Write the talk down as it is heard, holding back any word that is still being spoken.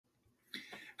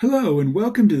Hello and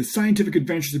welcome to the Scientific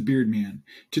Adventures of Beardman.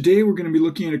 Today we're going to be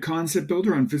looking at a concept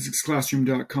builder on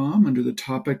physicsclassroom.com under the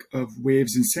topic of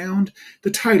waves and sound.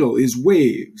 The title is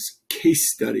Waves,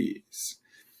 Case Studies.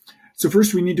 So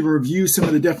first we need to review some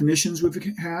of the definitions we've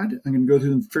had. I'm going to go through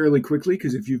them fairly quickly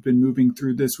because if you've been moving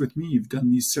through this with me, you've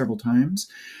done these several times.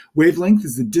 Wavelength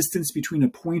is the distance between a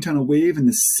point on a wave and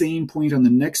the same point on the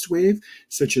next wave,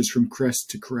 such as from crest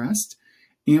to crest.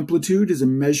 Amplitude is a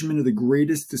measurement of the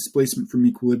greatest displacement from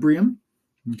equilibrium.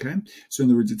 Okay, so in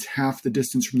other words, it's half the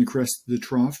distance from the crest to the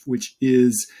trough, which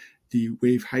is the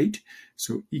wave height.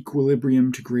 So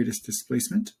equilibrium to greatest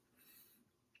displacement.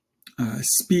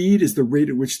 Speed is the rate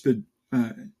at which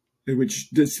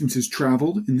distance is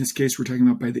traveled. In this case, we're talking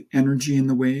about by the energy in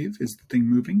the wave is the thing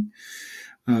moving.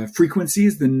 Frequency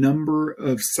is the number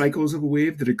of cycles of a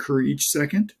wave that occur each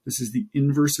second. This is the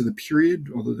inverse of the period,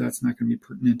 although that's not going to be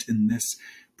pertinent in this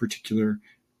particular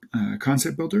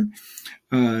concept builder.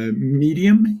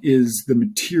 Medium is the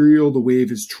material the wave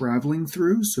is traveling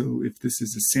through. So if this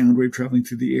is a sound wave traveling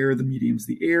through the air, the medium is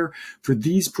the air. For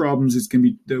these problems, it's going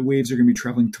to be the waves are going to be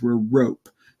traveling through a rope.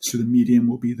 So the medium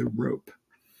will be the rope.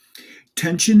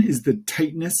 Tension is the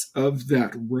tightness of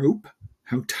that rope.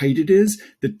 How tight it is.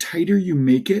 The tighter you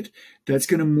make it, that's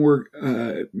going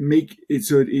to make it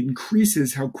so it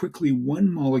increases how quickly one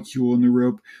molecule in the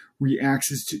rope reacts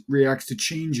to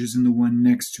changes in the one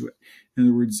next to it. In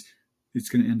other words, it's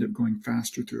going to end up going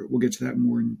faster through it. We'll get to that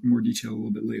in more detail a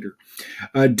little bit later.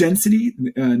 Density,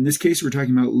 in this case, we're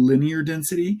talking about linear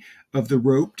density of the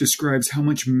rope, describes how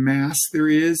much mass there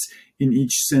is in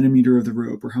each centimeter of the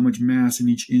rope, or how much mass in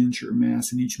each inch, or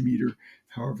mass in each meter,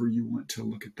 however you want to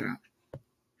look at that.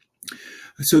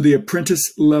 So the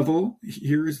Apprentice level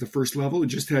here is the first level. It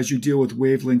just has you deal with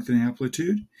wavelength and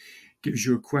amplitude. Gives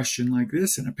you a question like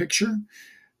this in a picture.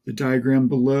 The diagram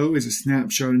below is a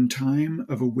snapshot in time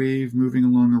of a wave moving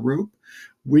along a rope.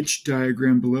 Which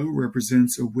diagram below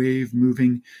represents a wave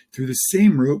moving through the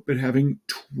same rope but having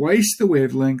twice the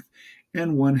wavelength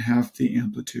and 1/2 the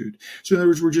amplitude? So in other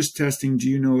words, we're just testing, do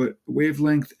you know what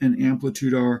wavelength and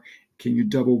amplitude are? Can you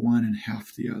double one and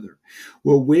half the other?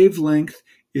 Well, wavelength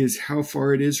is how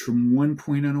far it is from one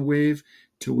point on a wave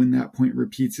to when that point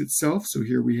repeats itself. So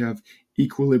here we have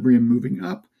equilibrium moving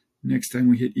up. Next time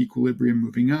we hit equilibrium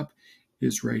moving up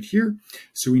is right here.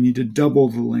 So we need to double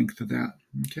the length of that.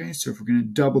 Okay, so if we're going to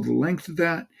double the length of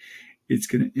that, it's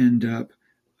going to end up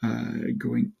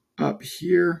going up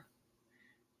here.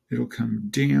 It'll come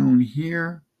down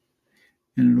here,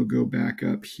 and it'll go back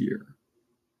up here.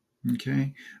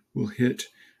 Okay, we'll hit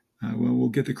we'll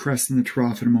get the crest and the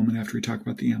trough in a moment after we talk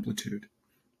about the amplitude.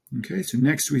 Okay, so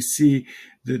next we see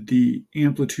that the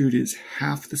amplitude is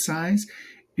half the size.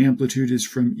 Amplitude is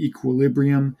from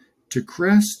equilibrium to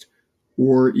crest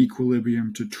or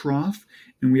equilibrium to trough,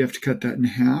 and we have to cut that in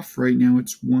half. Right now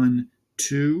it's 1,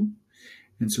 2,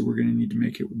 and so we're going to need to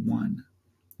make it 1.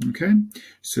 Okay,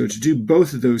 so to do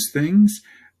both of those things,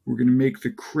 we're going to make the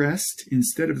crest,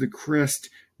 instead of the crest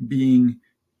being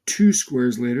 2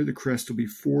 squares later, the crest will be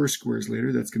 4 squares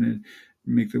later. That's going to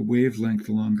make the wavelength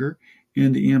longer.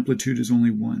 And the amplitude is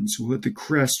only 1. So we'll hit the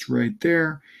crest right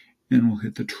there, and we'll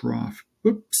hit the trough.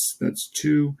 Oops, that's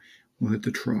 2. We'll hit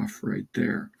the trough right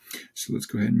there. So let's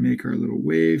go ahead and make our little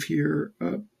wave here,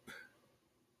 up,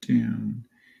 down,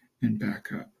 and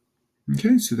back up.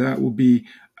 Okay, so that will be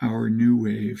our new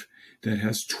wave that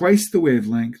has twice the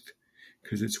wavelength,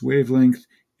 because its wavelength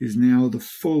is now the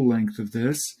full length of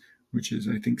this, which is,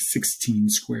 I think, 16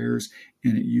 squares,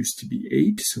 and it used to be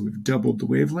 8, so we've doubled the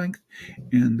wavelength,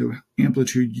 and the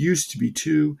amplitude used to be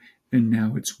 2, and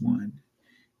now it's 1.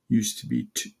 Used to be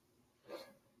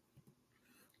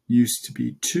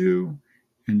 2,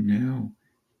 and now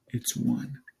it's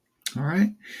 1. All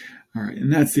right,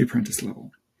 and that's the Apprentice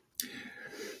level.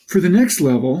 For the next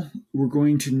level, we're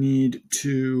going to need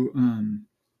to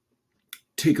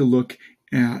take a look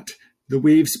at the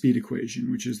wave speed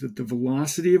equation, which is that the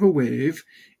velocity of a wave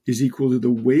is equal to the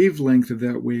wavelength of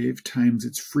that wave times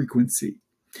its frequency.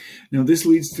 Now, this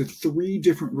leads to 3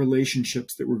 different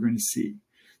relationships that we're going to see.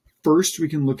 First, we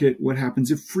can look at what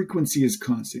happens if frequency is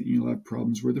constant. You'll have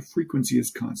problems where the frequency is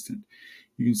constant.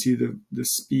 You can see the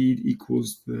speed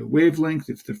equals the wavelength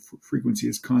if the frequency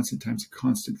is constant times a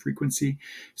constant frequency.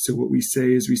 So what we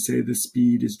say is the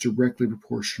speed is directly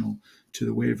proportional to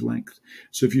the wavelength.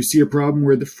 So if you see a problem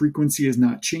where the frequency is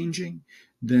not changing,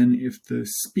 then if the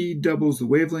speed doubles, the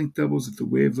wavelength doubles. If the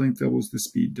wavelength doubles, the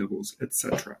speed doubles,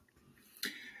 etc.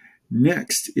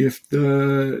 Next, if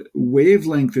the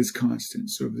wavelength is constant,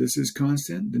 so if this is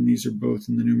constant, then these are both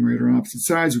in the numerator on opposite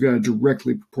sides. We've got a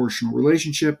directly proportional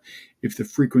relationship. If the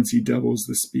frequency doubles,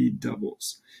 the speed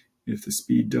doubles. If the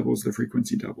speed doubles, the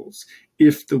frequency doubles.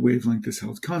 If the wavelength is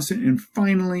held constant. And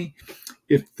finally,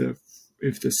 if the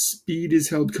speed is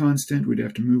held constant, we'd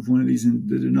have to move one of these in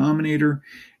the denominator,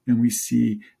 and we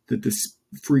see that the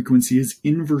frequency is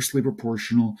inversely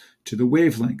proportional to the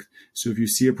wavelength. So if you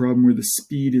see a problem where the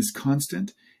speed is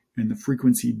constant and the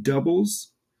frequency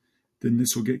doubles, then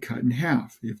this will get cut in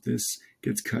half. If this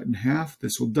gets cut in half,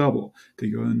 this will double. They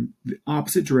go in the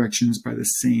opposite directions by the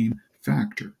same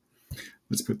factor.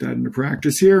 Let's put that into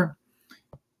practice here.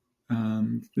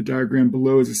 The diagram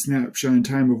below is a snapshot in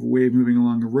time of a wave moving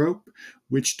along a rope.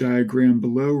 Which diagram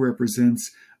below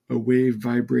represents a wave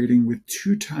vibrating with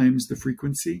 2 times the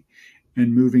frequency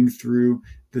and moving through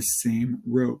the same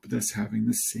rope, thus having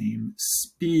the same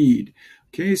speed?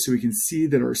 Okay, so we can see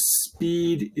that our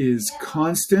speed is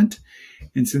constant.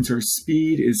 And since our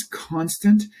speed is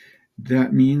constant,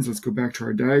 that means, let's go back to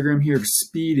our diagram here. If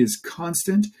speed is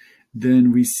constant,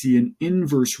 then we see an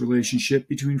inverse relationship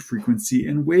between frequency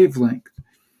and wavelength.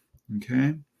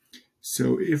 Okay,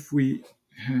 so if we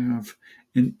have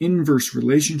an inverse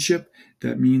relationship,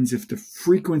 that means if the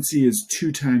frequency is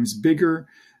 2 times bigger,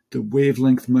 the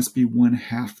wavelength must be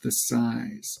 1/2 the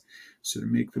size. So to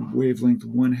make the wavelength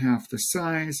 1/2 the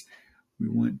size, we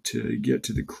want to get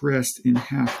to the crest in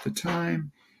half the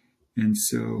time. And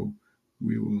so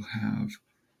we will have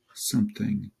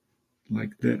something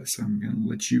like this. I'm going to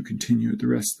let you continue it the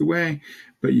rest of the way,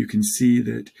 but you can see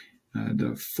that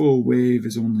the full wave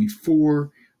is only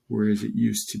 4, whereas it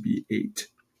used to be 8.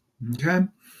 Okay,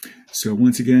 so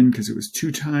once again, because it was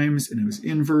 2 times and it was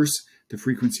inverse, the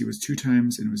frequency was 2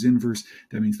 times and it was inverse,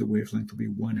 that means the wavelength will be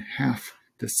 1/2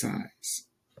 the size.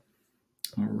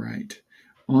 All right,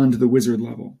 on to the wizard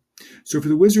level. So for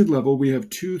the wizard level, we have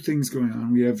 2 things going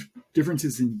on. We have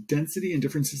differences in density and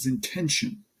differences in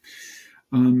tension.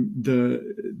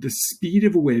 The speed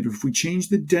of a wave, if we change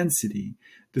the density,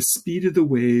 the speed of the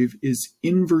wave is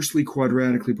inversely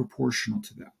quadratically proportional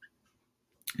to that.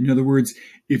 In other words,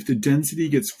 if the density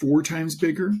gets 4 times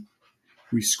bigger,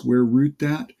 we square root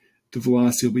that, the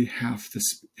velocity will be half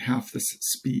the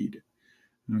speed.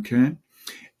 Okay?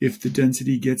 If the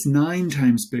density gets 9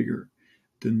 times bigger,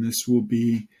 then this will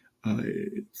be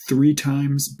 3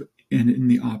 times and in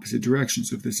the opposite direction.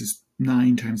 So if this is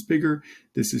 9 times bigger,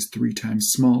 this is 3 times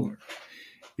smaller.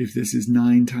 If this is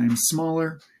 9 times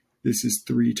smaller, this is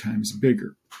 3 times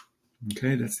bigger.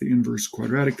 Okay, that's the inverse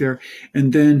quadratic there.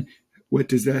 And then what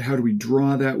does that, how do we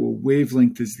draw that? Well,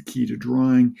 wavelength is the key to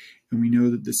drawing, and we know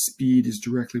that the speed is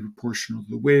directly proportional to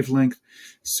the wavelength.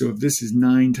 So if this is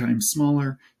 9 times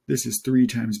smaller, this is 3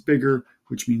 times bigger,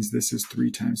 which means this is 3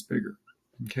 times bigger.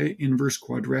 Okay, inverse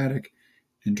quadratic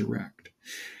and direct.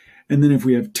 And then if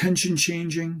we have tension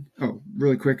changing, oh,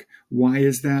 really quick, why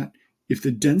is that? If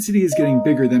the density is getting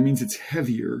bigger, that means it's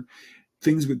heavier.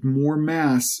 Things with more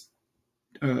mass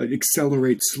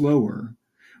accelerate slower,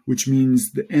 which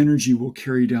means the energy will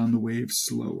carry down the wave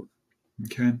slower.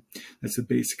 Okay, that's the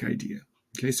basic idea.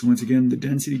 Okay, so once again, the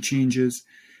density changes.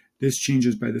 This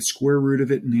changes by the square root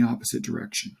of it in the opposite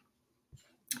direction.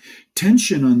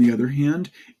 Tension, on the other hand,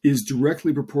 is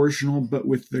directly proportional, but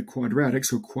with the quadratic,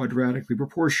 so quadratically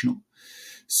proportional.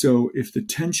 So if the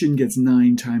tension gets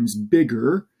 9 times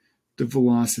bigger, the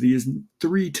velocity is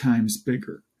 3 times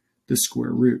bigger, the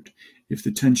square root. If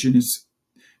the tension is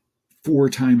 4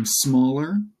 times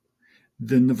smaller,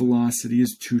 then the velocity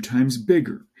is 2 times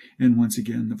bigger. And once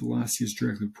again, the velocity is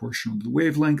directly proportional to the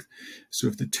wavelength. So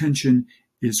if the tension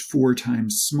is 4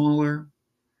 times smaller,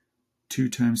 2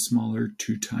 times smaller,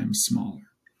 2 times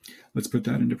smaller. Let's put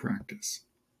that into practice.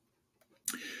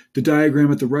 The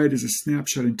diagram at the right is a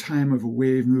snapshot in time of a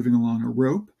wave moving along a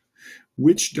rope.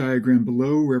 Which diagram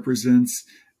below represents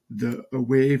a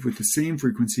wave with the same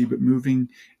frequency but moving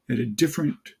at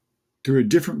through a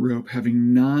different rope,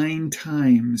 having 9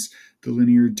 times the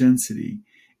linear density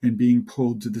and being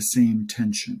pulled to the same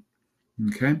tension?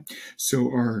 Okay,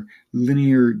 so our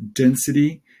linear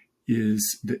density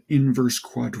is the inverse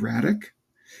quadratic.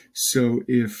 So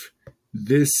if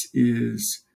this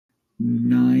is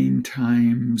 9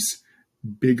 times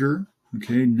bigger,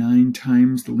 okay, 9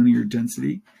 times the linear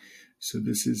density, so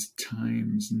this is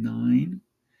times 9.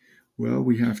 Well,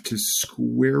 we have to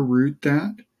square root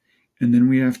that, and then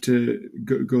we have to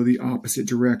go the opposite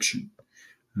direction.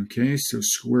 Okay, so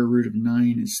square root of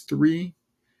 9 is 3.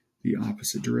 The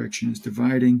opposite direction is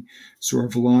dividing. So our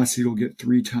velocity will get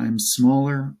 3 times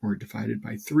smaller, or divided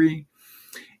by 3.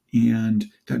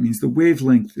 And that means the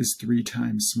wavelength is 3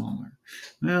 times smaller.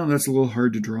 Well, that's a little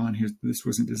hard to draw on here. This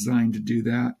wasn't designed to do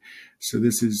that. So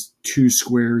this is 2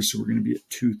 squares, so we're going to be at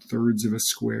 2/3 of a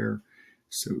square.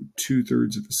 So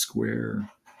 2/3 of a square,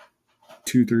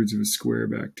 2/3 of a square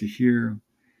back to here.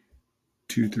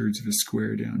 2/3 of a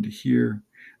square down to here.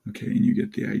 Okay, and you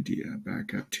get the idea.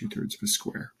 Back up 2/3 of a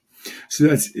square. So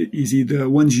that's easy. The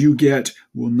ones you get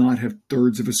will not have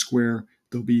thirds of a square.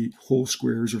 They'll be whole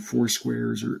squares or 4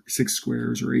 squares or 6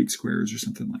 squares or 8 squares or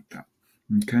something like that.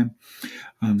 Okay,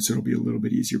 so it'll be a little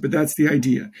bit easier, but that's the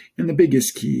idea. And the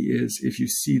biggest key is if you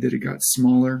see that it got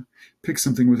smaller, pick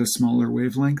something with a smaller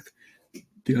wavelength.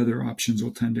 The other options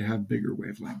will tend to have bigger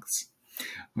wavelengths.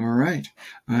 All right,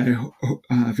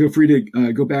 feel free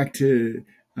to go back to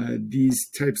these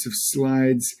types of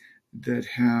slides that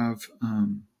have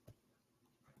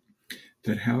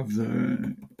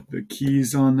the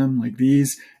keys on them like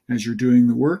these as you're doing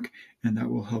the work, and that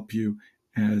will help you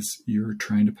as you're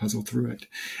trying to puzzle through it.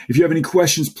 If you have any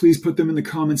questions, please put them in the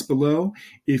comments below.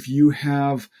 If you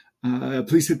have,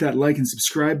 please hit that like and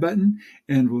subscribe button,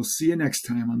 and we'll see you next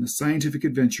time on the Scientific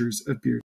Adventures of Beard.